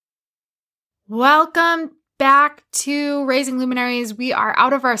Welcome back to Raising Luminaries. We are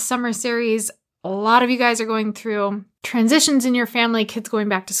out of our summer series. A lot of you guys are going through transitions in your family, kids going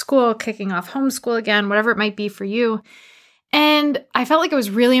back to school, kicking off homeschool again, whatever it might be for you. And I felt like it was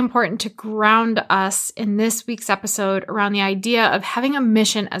really important to ground us in this week's episode around the idea of having a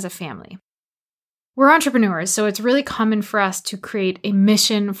mission as a family. We're entrepreneurs, so it's really common for us to create a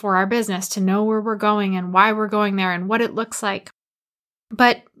mission for our business, to know where we're going and why we're going there and what it looks like.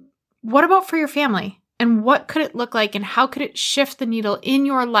 But what about for your family? And what could it look like? And how could it shift the needle in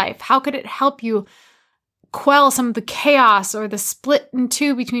your life? How could it help you quell some of the chaos or the split in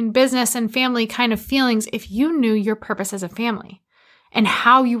two between business and family kind of feelings if you knew your purpose as a family and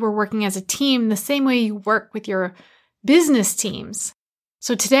how you were working as a team the same way you work with your business teams?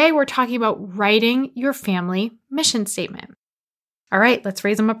 So today we're talking about writing your family mission statement. All right, let's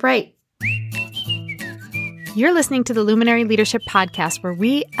raise them up right. You're listening to the Luminary Leadership Podcast, where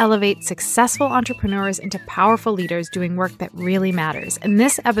we elevate successful entrepreneurs into powerful leaders doing work that really matters. And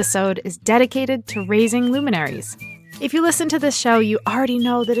this episode is dedicated to raising luminaries. If you listen to this show, you already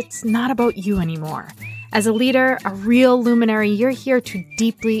know that it's not about you anymore. As a leader, a real luminary, you're here to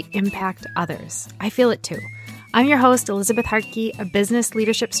deeply impact others. I feel it too. I'm your host, Elizabeth Hartke, a business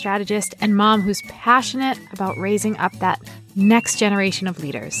leadership strategist and mom who's passionate about raising up that next generation of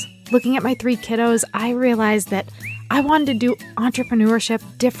leaders. Looking at my 3 kiddos, I realized that I wanted to do entrepreneurship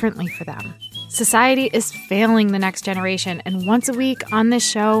differently for them. Society is failing the next generation, and once a week on this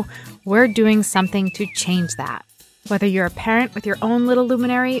show, we're doing something to change that. Whether you're a parent with your own little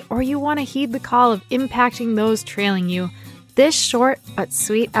luminary or you want to heed the call of impacting those trailing you, this short but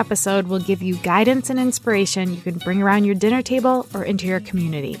sweet episode will give you guidance and inspiration you can bring around your dinner table or into your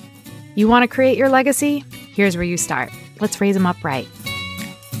community. You want to create your legacy? Here's where you start. Let's raise them up right.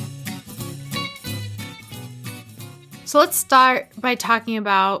 So let's start by talking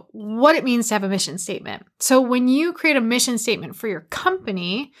about what it means to have a mission statement. So when you create a mission statement for your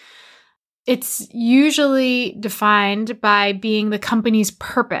company, it's usually defined by being the company's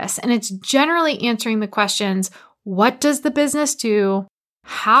purpose. And it's generally answering the questions, what does the business do?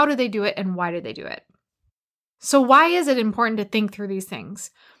 How do they do it? And why do they do it? So why is it important to think through these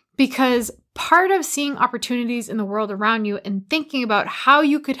things? Because part of seeing opportunities in the world around you and thinking about how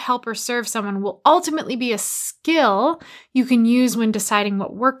you could help or serve someone will ultimately be a skill you can use when deciding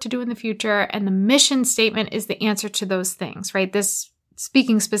what work to do in the future. And the mission statement is the answer to those things, right? This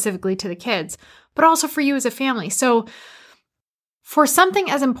speaking specifically to the kids, but also for you as a family. So for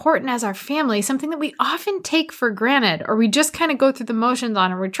something as important as our family, something that we often take for granted, or we just kind of go through the motions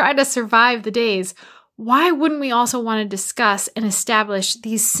on, or we try to survive the days, why wouldn't we also want to discuss and establish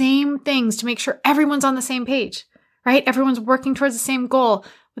these same things to make sure everyone's on the same page, right? Everyone's working towards the same goal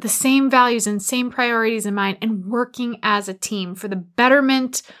with the same values and same priorities in mind and working as a team for the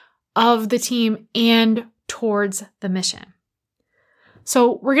betterment of the team and towards the mission.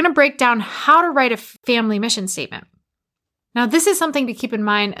 So we're going to break down how to write a family mission statement. Now, this is something to keep in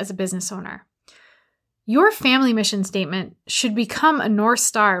mind as a business owner. Your family mission statement should become a North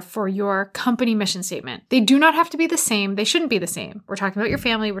Star for your company mission statement. They do not have to be the same. They shouldn't be the same. We're talking about your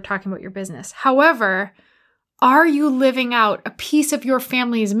family. We're talking about your business. However, are you living out a piece of your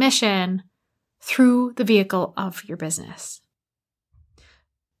family's mission through the vehicle of your business?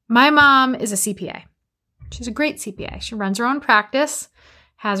 My mom is a CPA. She's a great CPA. She runs her own practice,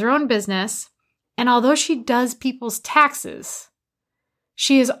 has her own business, and although she does people's taxes,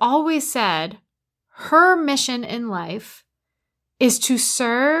 she has always said her mission in life is to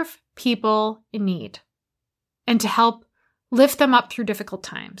serve people in need and to help lift them up through difficult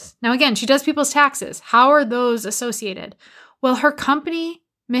times. Now, again, she does people's taxes. How are those associated? Well, her company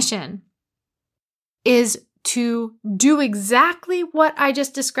mission is to do exactly what I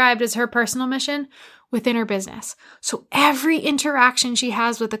just described as her personal mission within her business. So every interaction she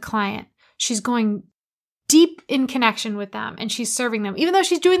has with a client, she's going deep in connection with them and she's serving them. Even though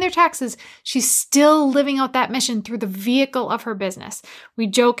she's doing their taxes, she's still living out that mission through the vehicle of her business. We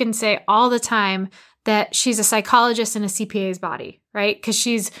joke and say all the time that she's a psychologist in a CPA's body, right? Because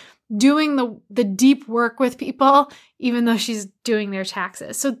she's doing the deep work with people, even though she's doing their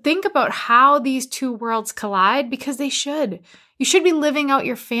taxes. So think about how these two worlds collide, because they should. You should be living out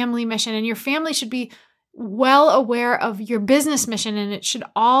your family mission, and your family should be well aware of your business mission, and it should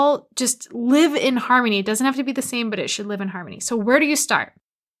all just live in harmony. It doesn't have to be the same, but it should live in harmony. So where do you start?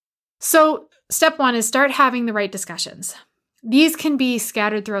 So step 1 is start having the right discussions. These can be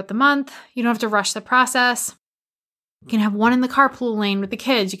scattered throughout the month. You don't have to rush the process. You can have one in the carpool lane with the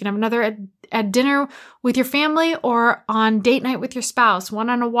kids. You can have another at dinner with your family or on date night with your spouse, one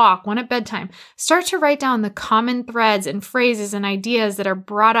on a walk, one at bedtime. Start to write down the common threads and phrases and ideas that are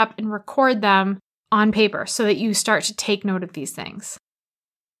brought up and record them on paper so that you start to take note of these things.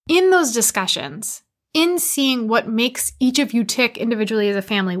 In those discussions, in seeing what makes each of you tick individually as a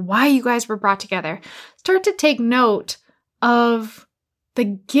family, why you guys were brought together, start to take note of the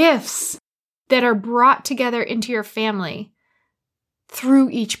gifts that are brought together into your family through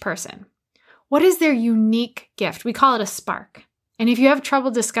each person. What is their unique gift? We call it a spark. And if you have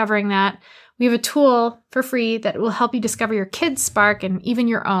trouble discovering that, we have a tool for free that will help you discover your kid's spark and even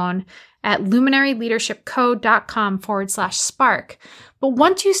your own at luminaryleadershipco.com/spark. But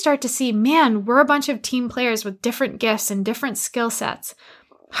once you start to see, man, we're a bunch of team players with different gifts and different skill sets,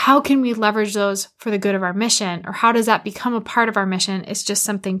 how can we leverage those for the good of our mission? Or how does that become a part of our mission? It's just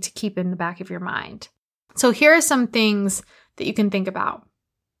something to keep in the back of your mind. So here are some things that you can think about.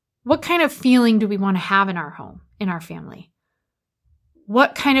 What kind of feeling do we want to have in our home, in our family?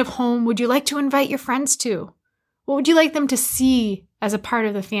 What kind of home would you like to invite your friends to? What would you like them to see as a part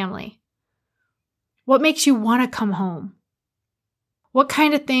of the family? What makes you want to come home? What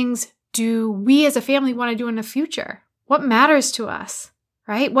kind of things do we as a family want to do in the future? What matters to us,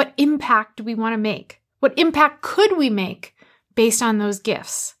 right? What impact do we want to make? What impact could we make based on those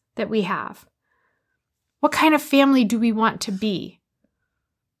gifts that we have? What kind of family do we want to be?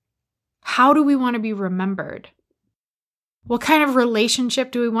 How do we want to be remembered? What kind of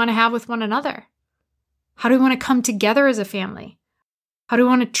relationship do we want to have with one another? How do we want to come together as a family? How do we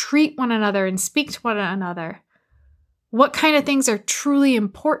want to treat one another and speak to one another? What kind of things are truly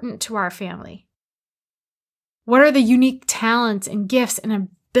important to our family? What are the unique talents and gifts and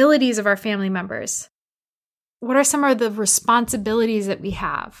abilities of our family members? What are some of the responsibilities that we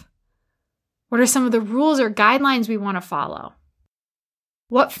have? What are some of the rules or guidelines we want to follow?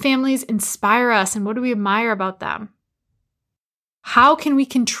 What families inspire us and what do we admire about them? How can we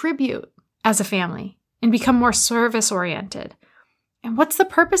contribute as a family and become more service-oriented? And what's the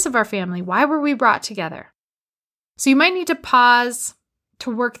purpose of our family? Why were we brought together? So you might need to pause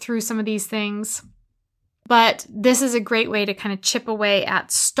to work through some of these things, but this is a great way to kind of chip away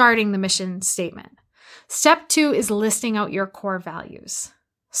at starting the mission statement. Step 2 is listing out your core values.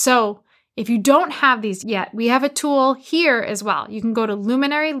 So if you don't have these yet, we have a tool here as well. You can go to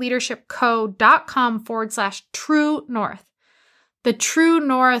luminaryleadershipco.com/true north. The True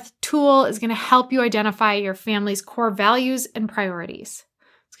North tool is going to help you identify your family's core values and priorities.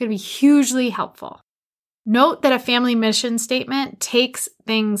 It's going to be hugely helpful. Note that a family mission statement takes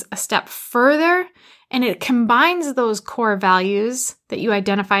things a step further and it combines those core values that you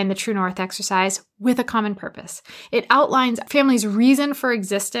identify in the True North exercise with a common purpose. It outlines family's reason for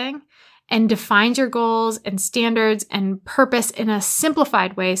existing and defines your goals and standards and purpose in a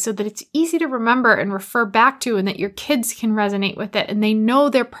simplified way so that it's easy to remember and refer back to and that your kids can resonate with it and they know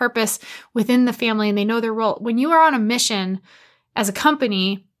their purpose within the family and they know their role. When you are on a mission as a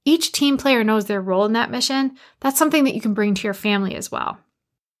company, each team player knows their role in that mission. That's something that you can bring to your family as well.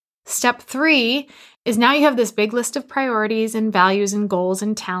 Step 3 is now you have this big list of priorities and values and goals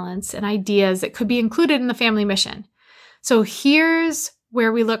and talents and ideas that could be included in the family mission. So here's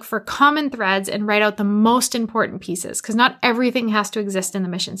where we look for common threads and write out the most important pieces, because not everything has to exist in the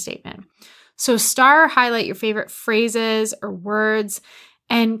mission statement. So star or highlight your favorite phrases or words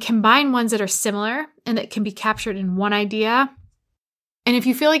and combine ones that are similar and that can be captured in one idea. And if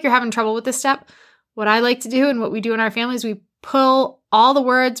you feel like you're having trouble with this step, what I like to do and what we do in our family is we pull all the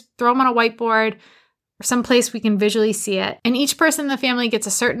words, throw them on a whiteboard or someplace we can visually see it. And each person in the family gets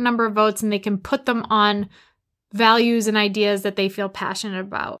a certain number of votes and they can put them on values and ideas that they feel passionate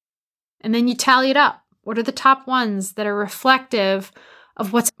about. And then you tally it up. What are the top ones that are reflective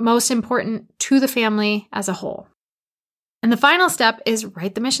of what's most important to the family as a whole? And the final step is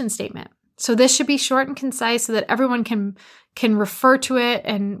write the mission statement. So this should be short and concise so that everyone can refer to it,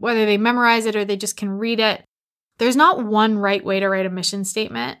 and whether they memorize it or they just can read it. There's not one right way to write a mission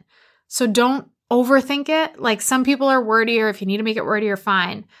statement. So don't overthink it. Like some people are wordier. If you need to make it wordier,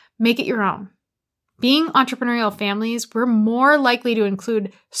 fine. Make it your own. Being entrepreneurial families, we're more likely to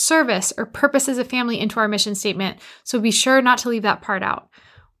include service or purpose as a family into our mission statement. So be sure not to leave that part out.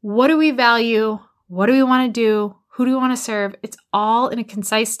 What do we value? What do we want to do? Who do we want to serve? It's all in a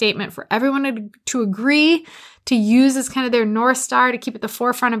concise statement for everyone to agree to use as kind of their North Star to keep at the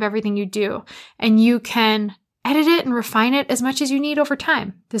forefront of everything you do. And you can edit it and refine it as much as you need over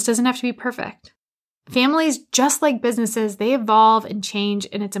time. This doesn't have to be perfect. Families, just like businesses, they evolve and change,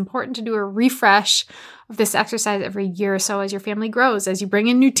 and it's important to do a refresh of this exercise every year or so as your family grows, as you bring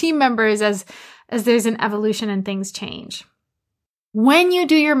in new team members, as there's an evolution and things change. When you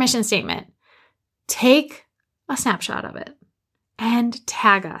do your mission statement, take a snapshot of it and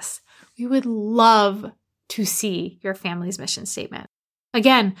tag us. We would love to see your family's mission statement.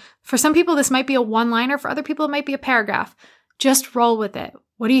 Again, for some people, this might be a one-liner. For other people, it might be a paragraph. Just roll with it.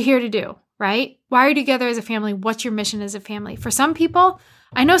 What are you here to do, right? Why are you together as a family? What's your mission as a family? For some people,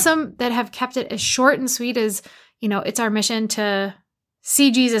 I know some that have kept it as short and sweet as, it's our mission to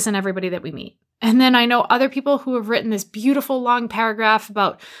see Jesus in everybody that we meet. And then I know other people who have written this beautiful long paragraph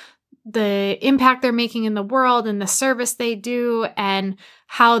about the impact they're making in the world and the service they do and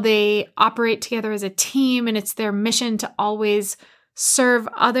how they operate together as a team. And it's their mission to always serve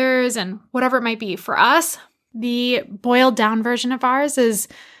others and whatever it might be. For us, the boiled down version of ours is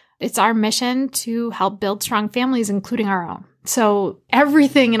it's our mission to help build strong families, including our own. So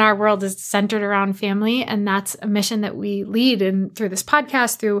everything in our world is centered around family. And that's a mission that we lead in through this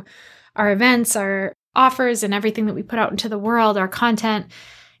podcast, through our events, our offers, and everything that we put out into the world, our content.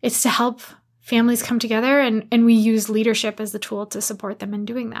 It's to help families come together, and we use leadership as the tool to support them in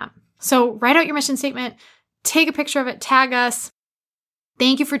doing that. So write out your mission statement, take a picture of it, tag us.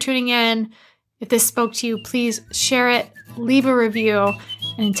 Thank you for tuning in. If this spoke to you, please share it, leave a review,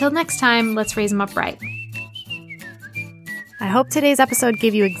 and until next time, let's raise them up right. I hope today's episode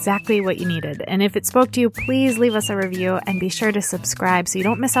gave you exactly what you needed. And if it spoke to you, please leave us a review and be sure to subscribe so you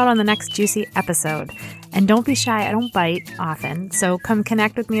don't miss out on the next juicy episode. And don't be shy, I don't bite often. So come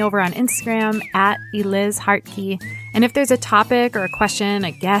connect with me over on Instagram at ElizHartke. And if there's a topic or a question,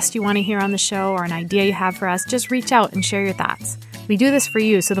 a guest you want to hear on the show, or an idea you have for us, just reach out and share your thoughts. We do this for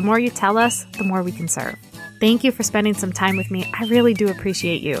you, so the more you tell us, the more we can serve. Thank you for spending some time with me. I really do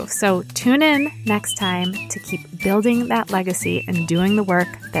appreciate you. So tune in next time to keep building that legacy and doing the work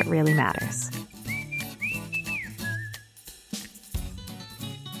that really matters.